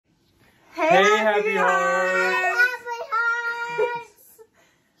Hey, happy hearts!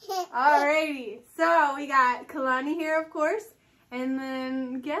 Alrighty, so we got Kalani here, of course, and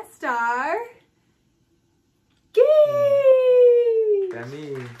then guest star, Gay!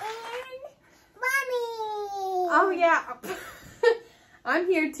 Demi. And Mommy! Oh yeah, I'm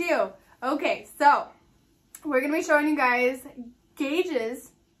here too. Okay, so we're going to be showing you guys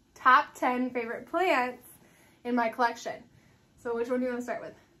Gage's top 10 favorite plants in my collection. So which one do you want to start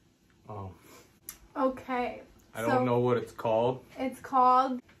with? Okay. I don't know what it's called. It's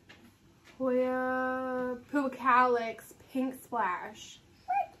called Hoya Pucalyx Pink Splash.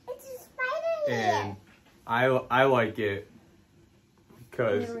 Look, it's a spider here. And I like it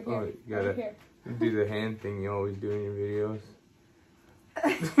because Over you here. gotta do the hand thing you always do in your videos.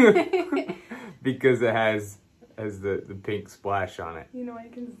 Because it has the pink splash on it. You know I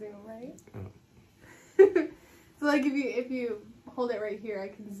can zoom, right? Oh. So like if you hold it right here, I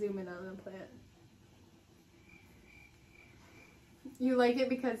can zoom in on the plant. You like it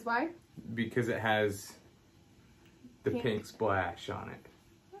because why? Because it has the pink splash on it.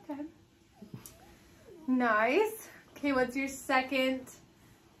 Okay. Nice. Okay, what's your second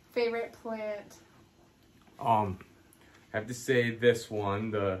favorite plant? I have to say this one,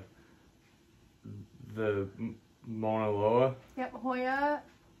 the Mauna Loa. Yep, Hoya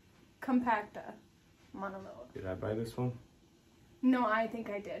compacta. Mauna Loa. Did I buy this one? No, I think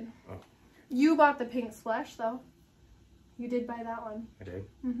I did. Oh. You bought the pink splash though. You did buy that one. I did?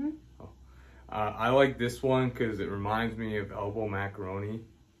 Mm-hmm. Oh. I like this one because it reminds me of elbow macaroni.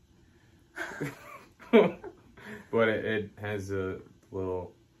 But it has a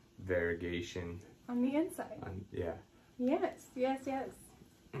little variegation. On the inside. Yeah. Yes, yes, yes.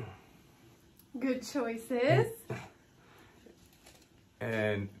 Good choices.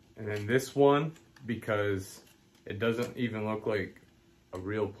 And then this one, because it doesn't even look like a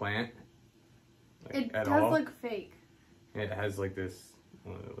real plant. Like, It at does all. look fake. It has like this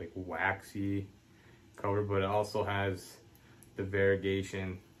like waxy cover, but it also has the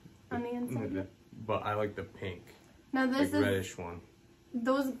variegation On the inside? But I like the pink, Now this like is reddish one.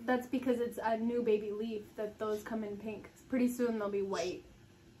 that's because it's a new baby leaf that those come in pink. Pretty soon they'll be white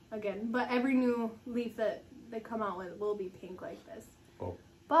again. But every new leaf that they come out with will be pink like this. Oh.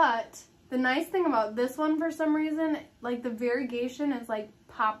 But the nice thing about this one, for some reason, like the variegation is like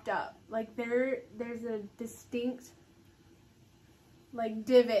popped up. Like there's a distinct like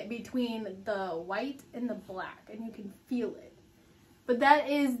divot between the white and the black, and you can feel it. But that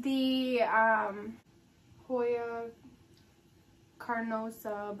is the Hoya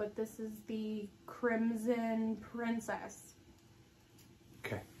carnosa, but this is the Crimson Princess.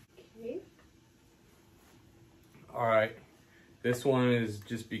 Okay. Okay. All right. This one is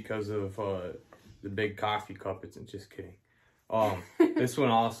just because of the big coffee cup. It's just kidding. This one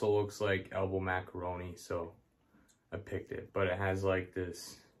also looks like elbow macaroni, so I picked it. But it has like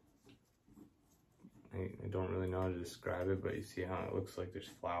this. I don't really know how to describe it, but you see how it looks like there's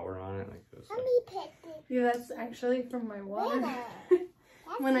flour on it, like this. Mommy picked it. Yeah, that's actually from my water. Where?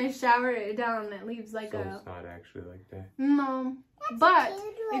 When I shower it down, it leaves like So a it's not actually like that. no. But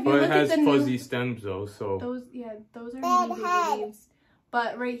if you But look it has at the fuzzy new, stems though, so those those are Bad new baby head. leaves.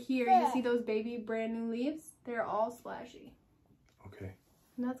 But right here, you see those baby brand new leaves? They're all splashy, okay.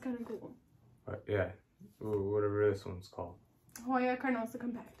 and that's kind of cool. But yeah, whatever this one's called. Hoya carnosa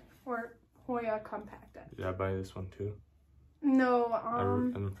compacta or Hoya compacta. Did I buy this one too? No, I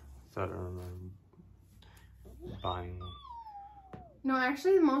thought I remember buying one. no.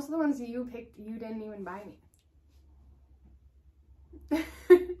 Actually, most of the ones you picked, you didn't even buy me.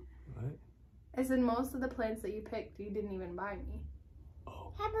 What? I said most of the plants that you picked, you didn't even buy me.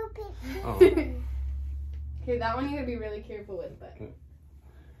 Oh. How about pick? Oh. Okay, that one you gotta be really careful with, but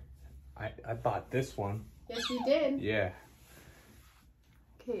I bought this one. yes, you did. Yeah.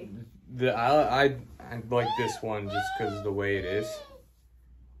 Okay. I like this one just because of the way it is.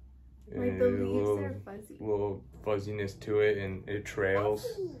 Like the And a leaves are fuzzy. little fuzziness to it, and it trails.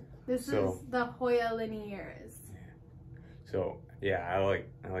 This is the Hoya linearis. So yeah, I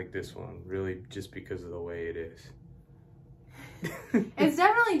like this one really just because of the way it is. It's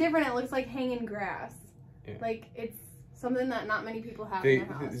definitely different. It looks like hanging grass. Yeah. Like it's something that not many people have in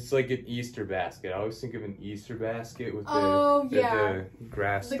their house. It's like an Easter basket. I always think of an Easter basket with yeah. the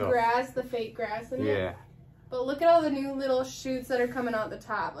grass The stuff. grass, the fake grass in it. Yeah. But look at all the new little shoots that are coming out the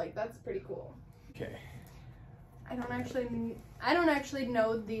top. Like that's pretty cool. Okay. I don't actually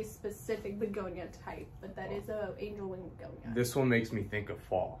know the specific begonia type, but that is a angel wing begonia. This one makes me think of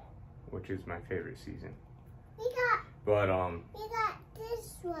fall, which is my favorite season. We got But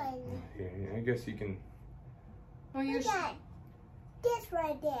this one. yeah, I guess you can. Oh, We you're got this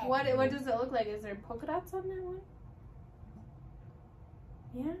right there. What does it look like? Is there polka dots on that one?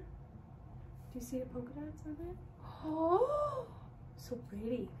 Yeah? Do you see the polka dots on there? Oh, so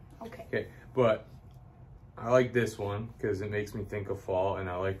pretty. Okay. Okay, but I like this one because it makes me think of fall, and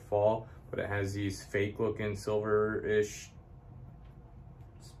I like fall, but it has these fake looking silver-ish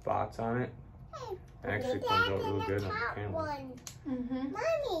spots on it. Hey, It actually put comes that out in real the good on top camera. one. Mm-hmm.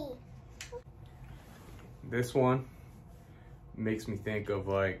 Mommy. This one makes me think of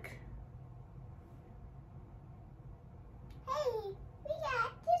like, Hey, we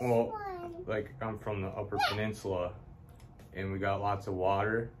got this well, one. like I'm from the Upper Peninsula, and we got lots of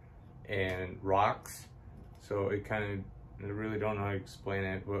water and rocks, so it kind of, I really don't know how to explain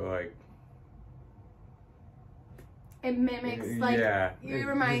it, but like, It mimics, like, yeah, it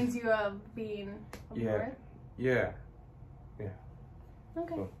reminds you of being up Yeah. north. yeah.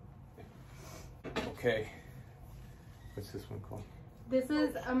 Okay. Cool. Okay, what's this one called? This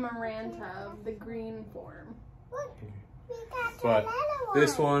is a Maranta, the green form. Look, we got But another one.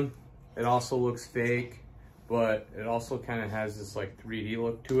 this one, it also looks fake, but it also kind of has this like 3D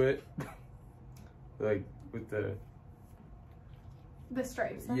look to it, like with the The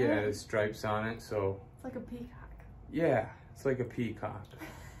stripes on yeah, it. the stripes on it. So It's like a peacock. yeah, it's like a peacock.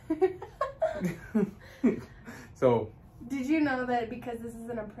 So Did you know that because this is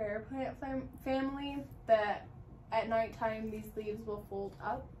in a prayer plant family, that at nighttime these leaves will fold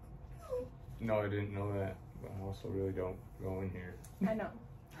up? no, I didn't know that, but I also really don't go in here. I know.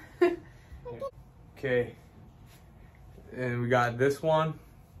 Okay, and we got this one.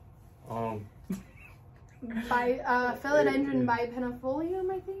 Philodendron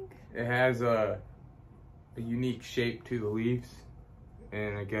bipennifolium, I think. It has a unique shape to the leaves,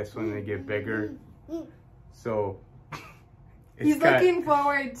 and I guess when they get bigger, so He's looking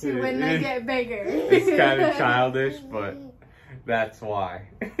forward to when they get bigger. It's kind of childish, but that's why.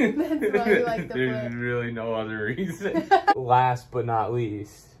 That's why you like the There's plant. really no other reason. Last but not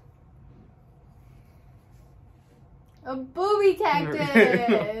least, A booby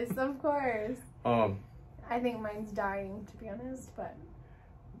cactus, of course. I I think mine's dying, to be honest, but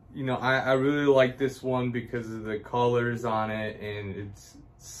you know, I really like this one because of the colors on it, and it's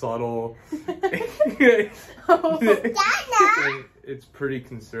subtle. It's pretty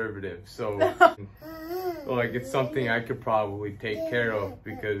conservative, so like it's something I could probably take care of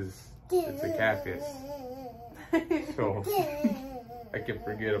because it's a cactus, so I can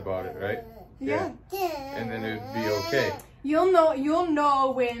forget about it, right? yeah. And then it'd be okay. You'll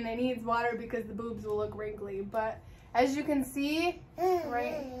know when it needs water because the boobs will look wrinkly. But as you can see,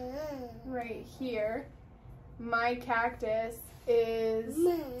 right here, my cactus is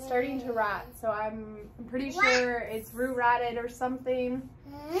starting to rot. So I'm pretty sure it's root rotted or something.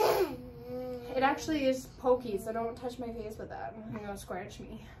 It actually is pokey, so don't touch my face with that. You're gonna scratch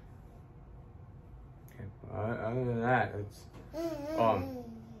me. Okay. Other than that,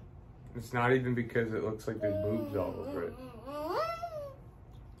 it's not even because it looks like there's boobs all over it.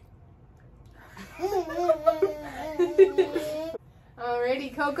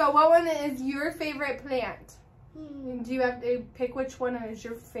 Alrighty, Coco, what one is your favorite plant? Do you have to pick which one is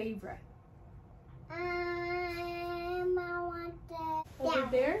your favorite? I want the Over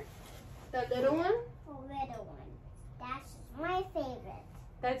there? That little one? little one. That's my favorite.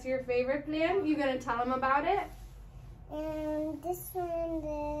 That's your favorite plant? You gonna tell them about it? And this one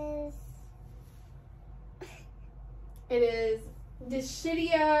is It is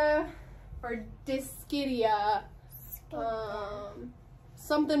Dischidia or Dischidia.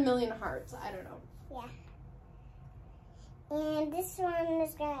 Something million hearts. I don't know. yeah. And this one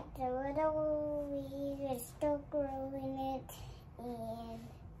has got the little leaves. It's still growing it, and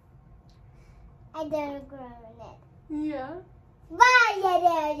I don't grow in it. Yeah.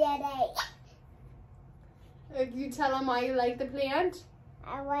 Bye, If you tell them why you like the plant.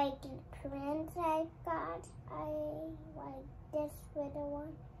 I like the plants I got. I like this little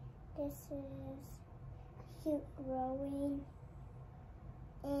one. This is cute growing.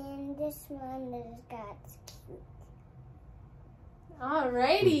 And this one has got cute.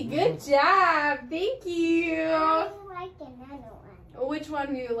 Alrighty, good job. Thank you. I like another one. Which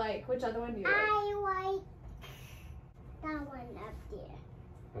one do you like? Which other one do you like? I like that one up there.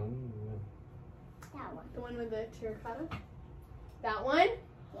 That one. The one with the terracotta? That one?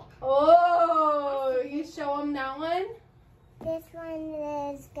 Yeah. Oh, you show them that one? This one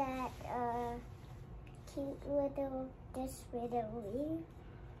has got a cute little, this little leaf.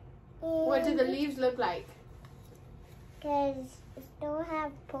 What do the leaves look like? Because it still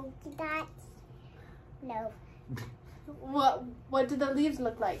have polka dots. No. What do the leaves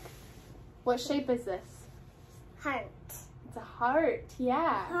look like? What shape is this? Heart. It's a heart,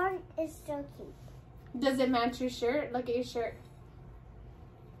 yeah. Heart is so cute. Does it match your shirt? Look at your shirt.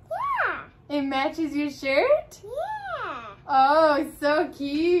 Yeah. It matches your shirt? Yeah. Oh, so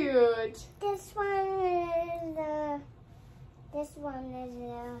cute. This one is a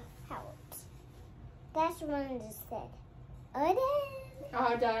heart. This one is said.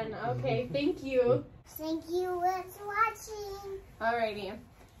 All done. Okay, thank you. Thank you for watching. Alrighty.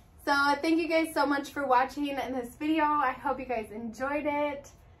 So thank you guys so much for watching in this video. I hope you guys enjoyed it.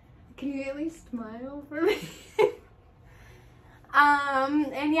 Can you at least smile for me?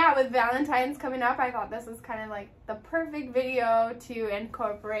 And yeah, with Valentine's coming up, I thought this was kind of like the perfect video to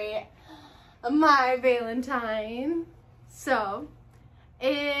incorporate my Valentine. So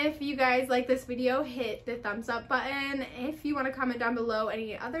if you guys like this video, hit the thumbs up button. If you want to comment down below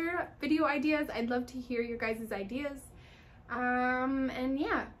any other video ideas, I'd love to hear your guys' ideas. And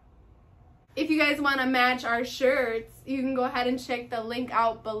yeah. If you guys want to match our shirts, you can go ahead and check the link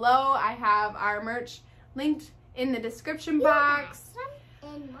out below. I have our merch linked in the description box.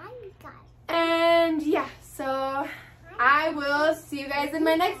 And yeah, so I will see you guys in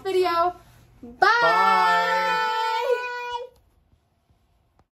my next video. Bye! Bye.